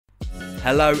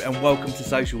Hello and welcome to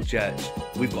Social Church.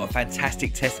 We've got a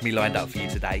fantastic testimony lined up for you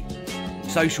today.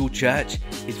 Social Church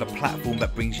is a platform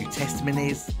that brings you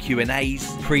testimonies,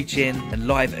 Q&As, preaching and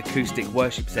live acoustic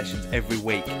worship sessions every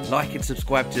week. Like and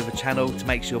subscribe to the channel to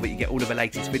make sure that you get all of the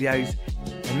latest videos.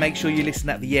 And make sure you listen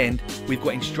at the end. We've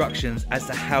got instructions as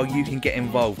to how you can get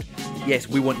involved. Yes,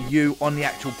 we want you on the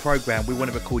actual program. We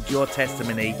want to record your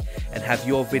testimony and have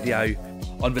your video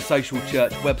on the Social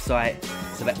Church website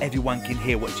so that everyone can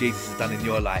hear what Jesus has done in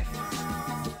your life.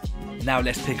 Now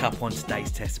let's pick up on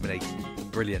today's testimony.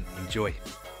 Brilliant. Enjoy.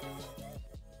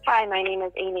 Hi, my name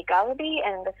is Amy Goloby,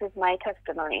 and this is my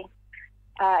testimony.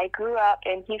 I grew up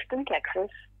in Houston,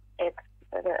 Texas. It's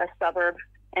a suburb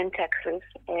in Texas,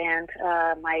 and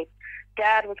my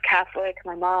dad was Catholic,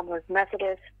 my mom was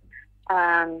Methodist,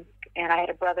 and I had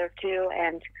a brother too,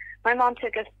 and my mom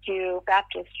took us to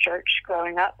Baptist church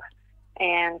growing up,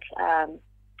 and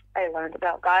I learned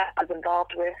about God. I was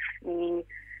involved with the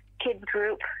kids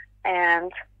group, and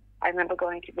I remember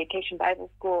going to vacation Bible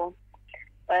school.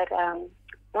 But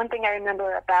one thing I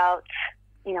remember about,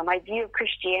 my view of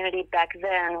Christianity back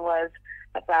then was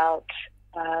about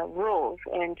rules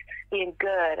and being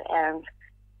good, and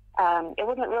it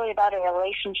wasn't really about a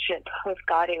relationship with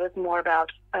God. It was more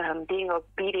about being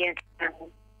obedient and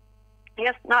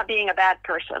just not being a bad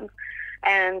person.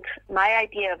 And my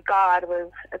idea of God was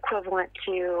equivalent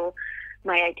to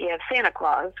my idea of Santa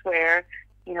Claus, where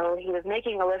he was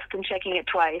making a list and checking it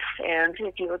twice, and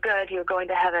if you were good, you were going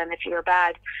to heaven. If you were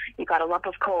bad, you got a lump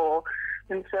of coal.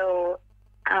 And so,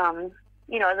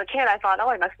 as a kid, I thought,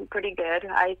 I must be pretty good.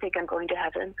 I think I'm going to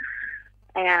heaven.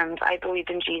 And I believed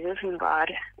in Jesus and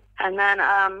God. And then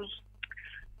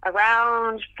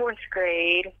around fourth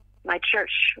grade, my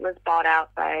church was bought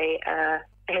out by a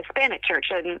Hispanic church.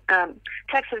 And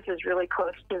Texas is really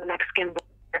close to the Mexican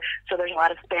border, so there's a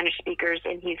lot of Spanish speakers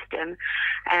in Houston,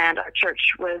 and our church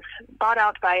was bought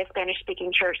out by a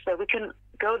Spanish-speaking church, so we couldn't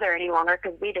go there any longer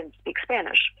because we didn't speak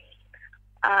Spanish.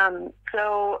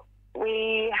 So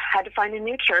we had to find a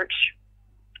new church,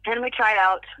 and we tried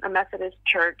out a Methodist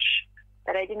church,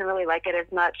 but I didn't really like it as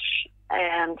much,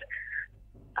 and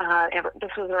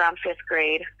this was around fifth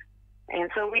grade. And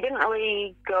so we didn't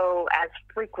really go as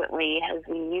frequently as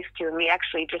we used to, and we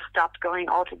actually just stopped going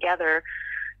altogether.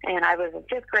 And I was in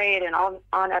fifth grade and on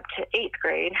up to eighth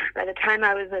grade. By the time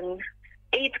I was in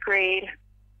eighth grade,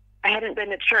 I hadn't been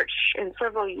to church in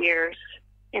several years,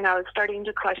 and I was starting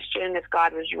to question if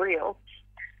God was real.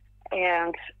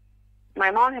 And my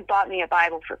mom had bought me a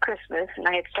Bible for Christmas, and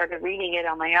I had started reading it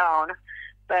on my own.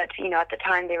 But, at the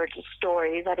time they were just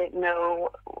stories. I didn't know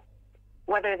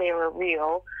whether they were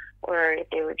real or if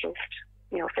they were just,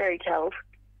 fairy tales.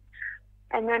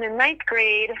 And then in ninth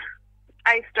grade,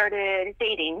 I started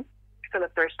dating for the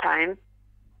first time,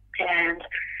 and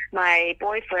my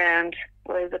boyfriend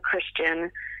was a Christian,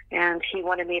 and he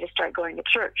wanted me to start going to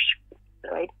church.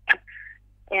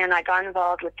 And I got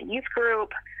involved with the youth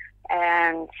group,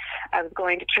 and I was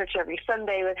going to church every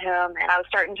Sunday with him, and I was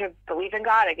starting to believe in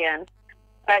God again.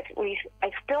 But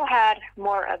I still had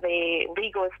more of a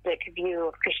legalistic view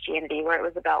of Christianity, where it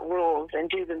was about rules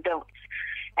and do's and don'ts.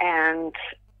 And,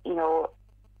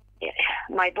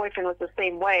 my boyfriend was the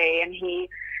same way, and he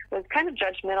was kind of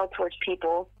judgmental towards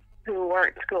people who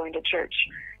weren't going to church.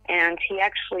 And he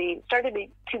actually started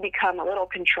to become a little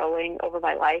controlling over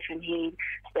my life, and he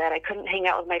said I couldn't hang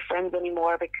out with my friends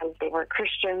anymore because they weren't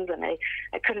Christians, and I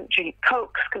couldn't drink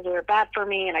Coke because they were bad for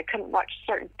me, and I couldn't watch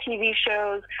certain TV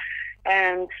shows.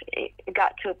 And it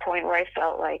got to a point where I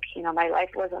felt like, my life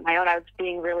wasn't my own. I was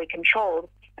being really controlled.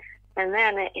 And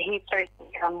then he started to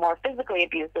become more physically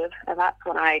abusive, and that's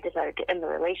when I decided to end the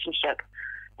relationship.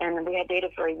 And we had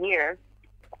dated for a year.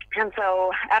 And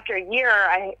so after a year,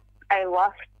 I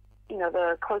lost,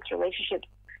 the close relationship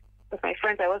with my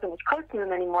friends. I wasn't as close to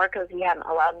them anymore because he hadn't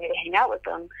allowed me to hang out with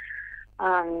them.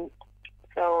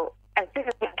 So as soon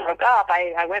as we broke up,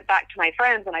 I went back to my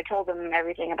friends, and I told them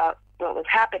everything about what was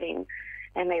happening.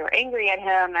 And they were angry at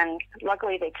him, and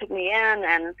luckily they took me in,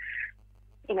 and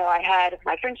I had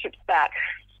my friendships back,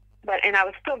 and I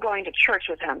was still going to church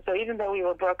with him. So even though we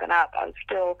were broken up, I was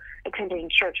still attending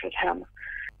church with him.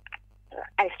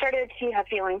 I started to have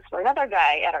feelings for another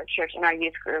guy at our church in our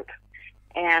youth group,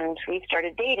 and we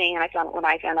started dating, and when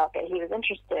I found out that he was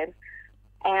interested.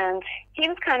 And he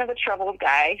was kind of a troubled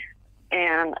guy,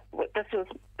 and this was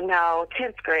now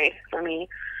 10th grade for me.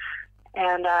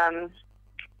 And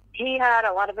he had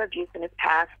a lot of abuse in his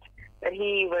past, but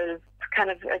he was kind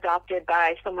of adopted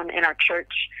by someone in our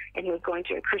church, and he was going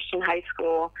to a Christian high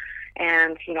school.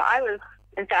 And, I was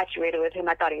infatuated with him.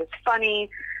 I thought he was funny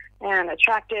and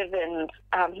attractive, and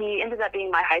he ended up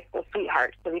being my high school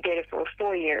sweetheart. So we dated for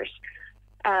 4 years.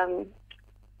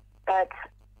 But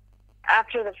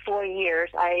after the 4 years,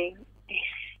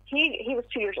 he was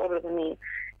 2 years older than me,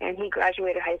 and he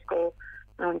graduated high school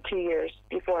 2 years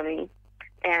before me.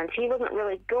 And he wasn't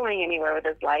really going anywhere with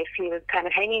his life. He was kind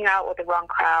of hanging out with the wrong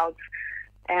crowds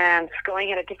and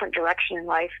going in a different direction in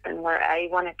life than where I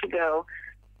wanted to go.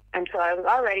 And so I was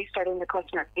already starting to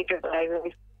question our future, that I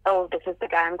really, this is the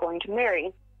guy I'm going to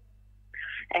marry.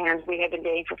 And we had been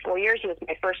dating for 4 years. He was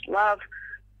my first love.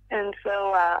 And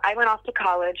so I went off to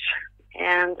college.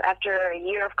 And after a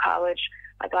year of college,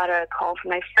 I got a call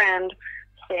from my friend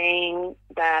saying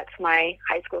that my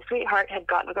high school sweetheart had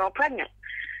gotten a girl pregnant.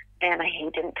 And he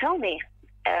didn't tell me.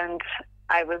 And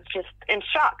I was just in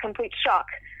shock, complete shock.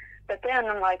 But then,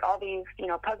 like, all these,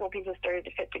 puzzle pieces started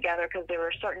to fit together, because there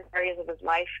were certain areas of his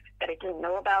life that I didn't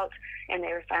know about, and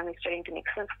they were finally starting to make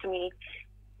sense to me.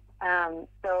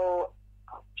 So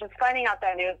just finding out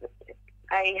that news,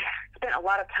 I spent a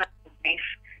lot of time in grief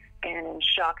and in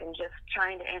shock and just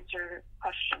trying to answer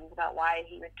questions about why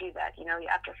he would do that.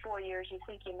 After 4 years, you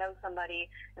think you know somebody,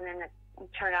 and then it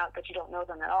turns out that you don't know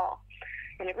them at all.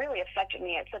 And it really affected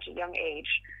me at such a young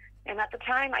age. And at the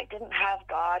time, I didn't have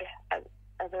God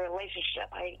as a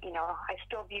relationship. I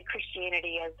still viewed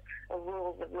Christianity as a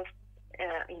rules of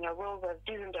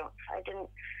do's and don'ts.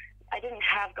 I didn't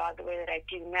have God the way that I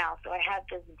do now. So I had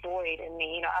this void in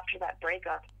me. After that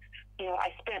breakup,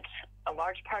 I spent a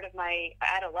large part of my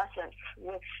adolescence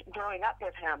growing up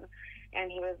with him,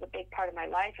 and he was a big part of my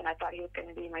life, and I thought he was going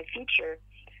to be my future.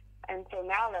 And so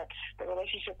now that the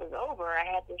relationship was over, I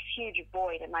had this huge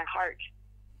void in my heart,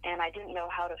 and I didn't know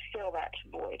how to fill that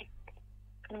void.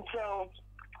 And so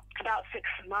about 6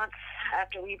 months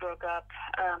after we broke up,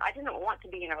 I didn't want to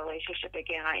be in a relationship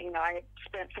again. I had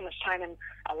spent so much time in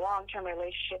a long-term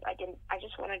relationship. I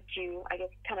just wanted to,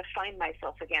 kind of find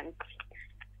myself again.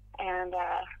 And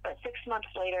but 6 months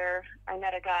later, I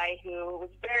met a guy who was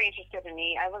very interested in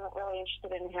me. I wasn't really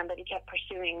interested in him, but he kept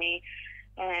pursuing me.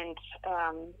 And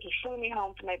he flew me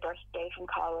home for my birthday from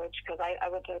college, because I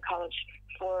went to college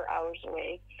 4 hours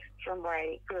away from where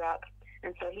I grew up.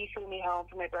 And so he flew me home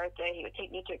for my birthday. He would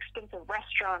take me to expensive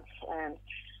restaurants, and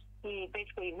he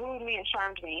basically wooed me and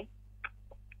charmed me.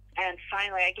 And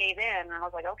finally, I gave in, and I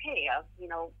was like, okay,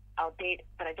 I'll date,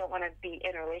 but I don't want to be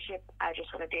in a relationship. I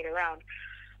just want to date around.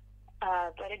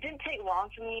 But it didn't take long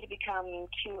for me to become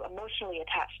too emotionally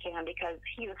attached to him, because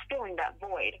he was filling that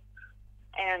void.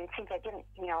 And since I didn't,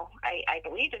 I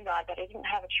believed in God, but I didn't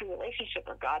have a true relationship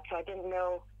with God, so I didn't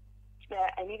know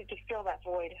that I needed to fill that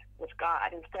void with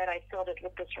God. Instead, I filled it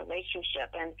with this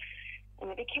relationship, and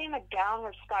it became a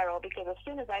downward spiral, because as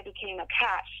soon as I became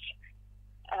attached,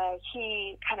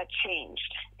 he kind of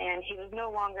changed, and he was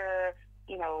no longer,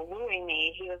 wooing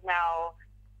me. He was now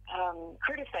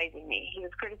criticizing me. He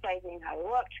was criticizing how I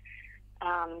looked,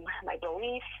 my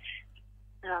beliefs,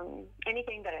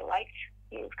 anything that I liked.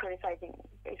 He was criticizing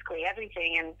basically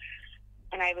everything,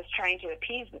 and I was trying to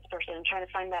appease this person and trying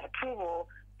to find that approval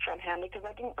from him, because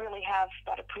I didn't really have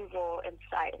that approval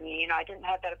inside of me. I didn't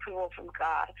have that approval from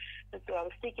God, and so I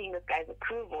was seeking this guy's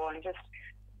approval and just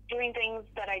doing things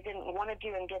that I didn't want to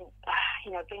do, and didn't,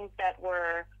 things that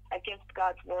were against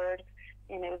God's word,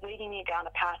 and it was leading me down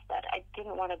a path that I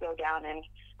didn't want to go down, and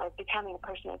I was becoming a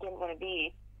person I didn't want to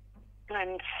be.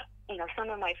 And some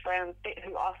of my friends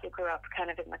who also grew up kind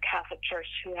of in the Catholic Church,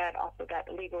 who had also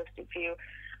that legalistic view,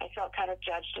 I felt kind of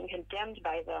judged and condemned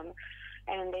by them,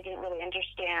 and they didn't really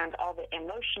understand all the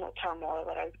emotional turmoil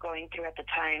that I was going through at the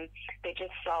time. They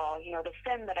just saw, the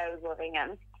sin that I was living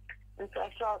in. And so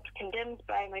I felt condemned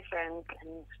by my friends,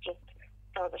 and just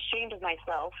felt ashamed of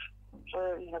myself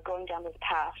for, going down this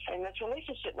path. And this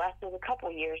relationship lasted a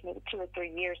couple years, maybe 2 or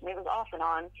 3 years, and it was off and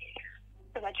on.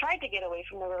 Because I tried to get away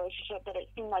from the relationship, but it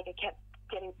seemed like I kept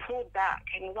getting pulled back,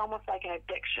 and it was almost like an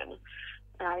addiction,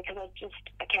 because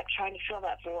I kept trying to fill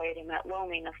that void and that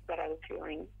loneliness that I was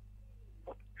feeling.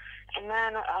 And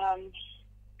then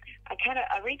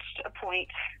I reached a point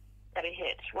that I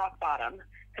hit rock bottom,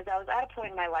 because I was at a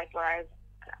point in my life where I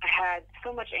had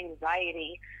so much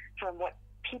anxiety from what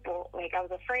people, I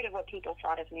was afraid of what people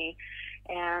thought of me,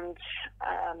 and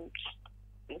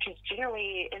just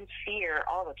generally in fear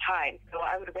all the time. So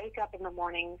I would wake up in the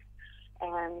mornings,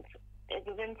 and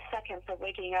within seconds of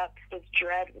waking up, this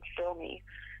dread would fill me,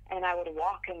 and I would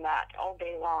walk in that all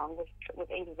day long with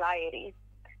anxiety.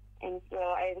 And so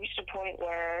I reached a point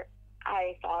where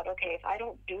I thought, okay, if I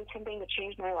don't do something to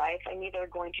change my life, I'm either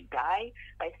going to die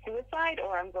by suicide,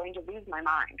 or I'm going to lose my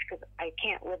mind, because I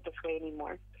can't live this way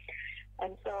anymore.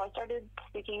 And so I started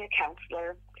seeking a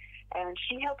counselor, and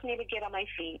she helped me to get on my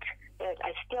feet, but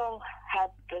I still had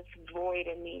this void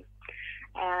in me.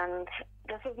 And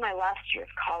this is my last year of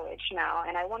college now,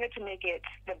 and I wanted to make it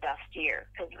the best year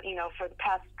because, for the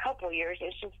past couple of years,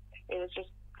 it was just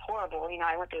horrible.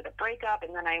 I went through the breakup,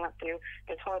 and then I went through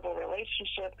this horrible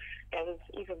relationship that was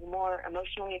even more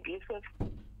emotionally abusive.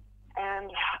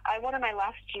 And I wanted my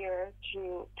last year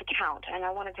to count, and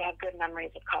I wanted to have good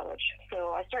memories of college.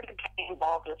 So I started getting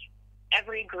involved with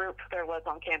every group there was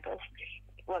on campus,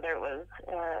 whether it was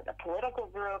a political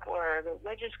group or a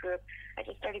religious group. I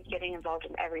just started getting involved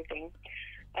in everything.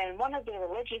 And one of the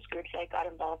religious groups I got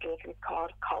involved with was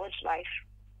called College Life,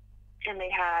 and they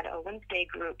had a Wednesday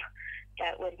group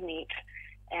that would meet.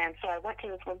 And so I went to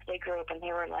this Wednesday group, and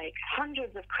there were like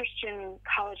hundreds of Christian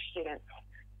college students.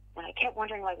 And I kept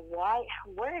wondering,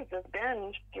 where has this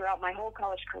been throughout my whole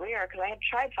college career? Because I had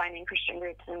tried finding Christian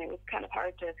groups, and it was kind of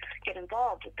hard to get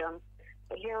involved with them.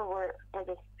 But here were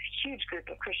this huge group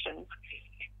of Christians.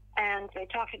 And they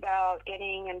talked about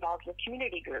getting involved with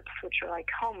community groups, which were like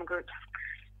home groups.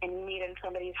 And you meet in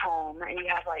somebody's home, and you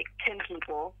have like 10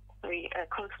 people, a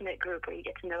close-knit group where you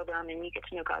get to know them and you get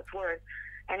to know God's Word.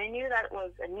 And I knew that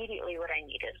was immediately what I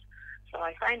needed. So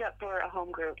I signed up for a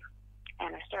home group,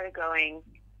 and I started going.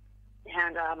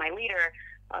 And my leader,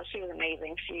 she was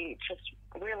amazing. She just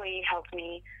really helped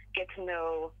me get to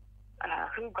know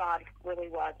who God really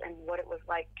was and what it was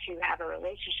like to have a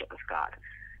relationship with God.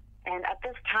 And at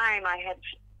this time, I had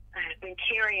been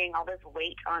carrying all this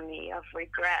weight on me of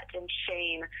regret and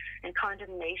shame and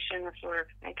condemnation for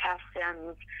my past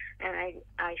sins. And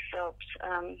I felt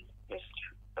just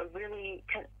really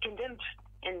condemned.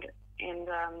 And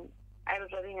I was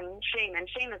living in shame. And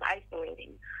shame is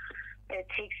isolating. It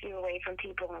takes you away from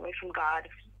people and away from God.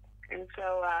 And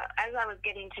so as I was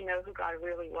getting to know who God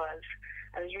really was,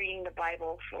 I was reading the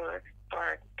Bible for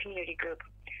our community group,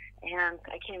 and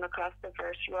I came across the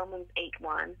verse Romans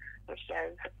 8:1, which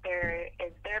says, "There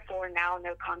is therefore now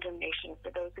no condemnation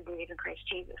for those who believe in Christ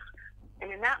Jesus."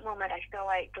 And in that moment, I felt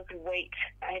like this weight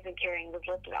I had been carrying was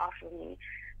lifted off of me,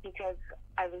 because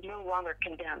I was no longer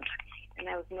condemned, and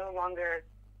I was no longer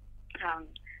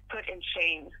put in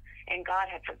shame, and God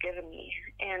had forgiven me.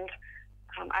 And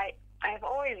I have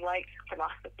always liked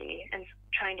philosophy and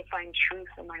trying to find truth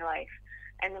in my life.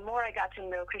 And the more I got to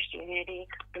know Christianity,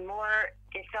 the more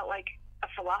it felt like a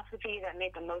philosophy that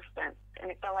made the most sense.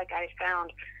 And it felt like I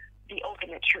found the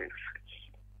ultimate truth.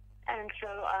 And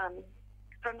so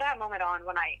from that moment on,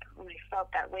 when I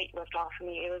felt that weight lift off of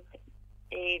me, it was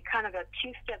a kind of a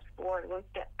 2 steps forward, 1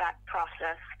 step back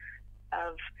process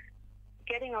of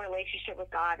getting a relationship with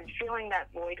God and feeling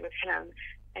that void with Him.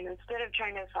 And instead of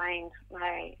trying to find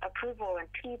my approval in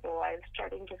people, I was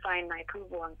starting to find my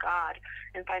approval in God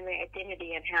and find my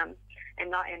identity in Him and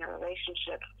not in a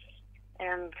relationship.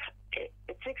 And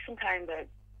it took some time, but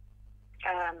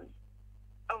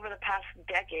over the past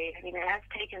decade, it has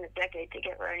taken a decade to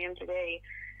get where I am today.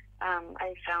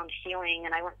 I found healing,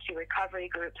 and I went to recovery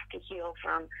groups to heal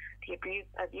from the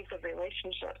abusive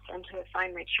relationships and to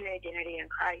find my true identity in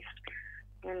Christ.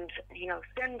 And,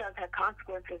 sin does have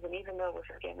consequences, and even though we're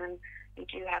forgiven, we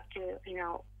do have to,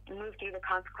 move through the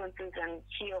consequences and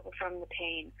heal from the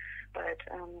pain. But,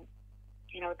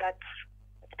 that's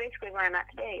basically where I'm at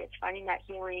today. It's finding that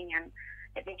healing, and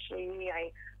eventually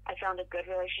I found a good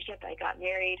relationship. I got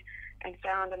married and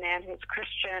found a man who's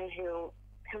Christian, who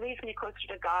leads me closer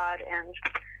to God, and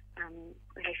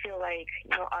I feel like,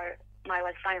 my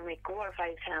life finally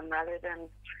glorifies Him rather than,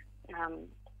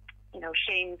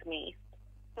 shames me.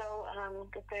 So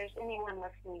if there's anyone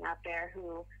listening out there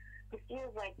who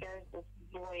feels like there's this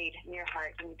void in your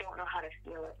heart and you don't know how to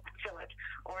fill it,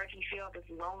 or if you feel this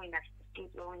loneliness, this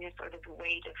deep loneliness, or this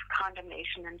weight of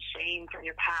condemnation and shame from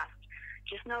your past,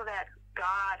 just know that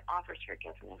God offers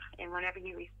forgiveness. And whenever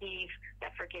you receive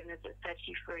that forgiveness, it sets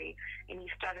you free. And you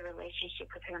start a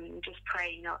relationship with Him, and you just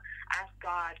pray, ask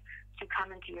God to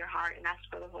come into your heart, and ask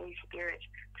for the Holy Spirit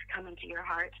to come into your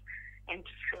heart and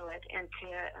to fill it, and to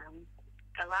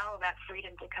allow that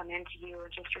freedom to come into you,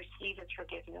 and just receive His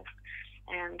forgiveness.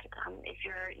 And if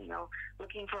you're,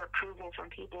 looking for approval from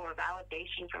people or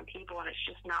validation from people, and it's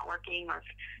just not working, or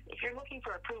if you're looking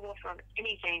for approval from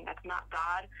anything that's not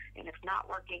God and it's not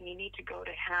working, you need to go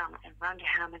to Him and run to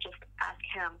Him and just ask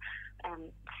Him,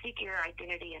 seek your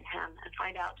identity in Him, and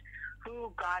find out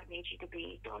who God made you to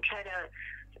be. Don't try to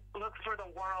look for the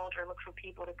world or look for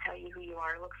people to tell you who you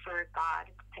are. Look for God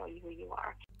to tell you who you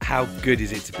are. How good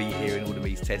is it to be hearing all of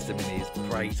these testimonies?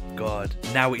 Praise God.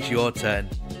 Now it's your turn.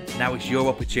 Now it's your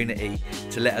opportunity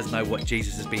to let us know what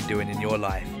Jesus has been doing in your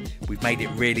life. We've made it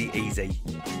really easy.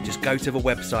 Just go to the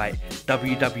website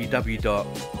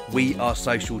www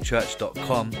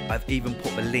wearesocialchurch.com. I've even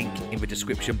put the link in the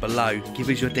description below. Give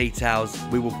us your details.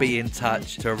 We will be in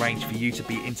touch to arrange for you to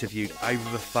be interviewed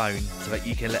over the phone so that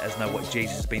you can let us know what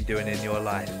Jesus has been doing in your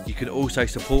life. You can also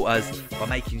support us by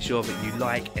making sure that you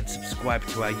like and subscribe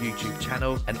to our YouTube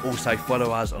channel, and also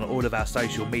follow us on all of our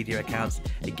social media accounts.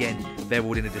 Again, they're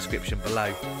all in the description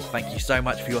below. Thank you so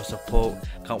much for your support.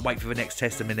 Can't wait for the next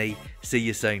testimony. See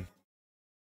you soon.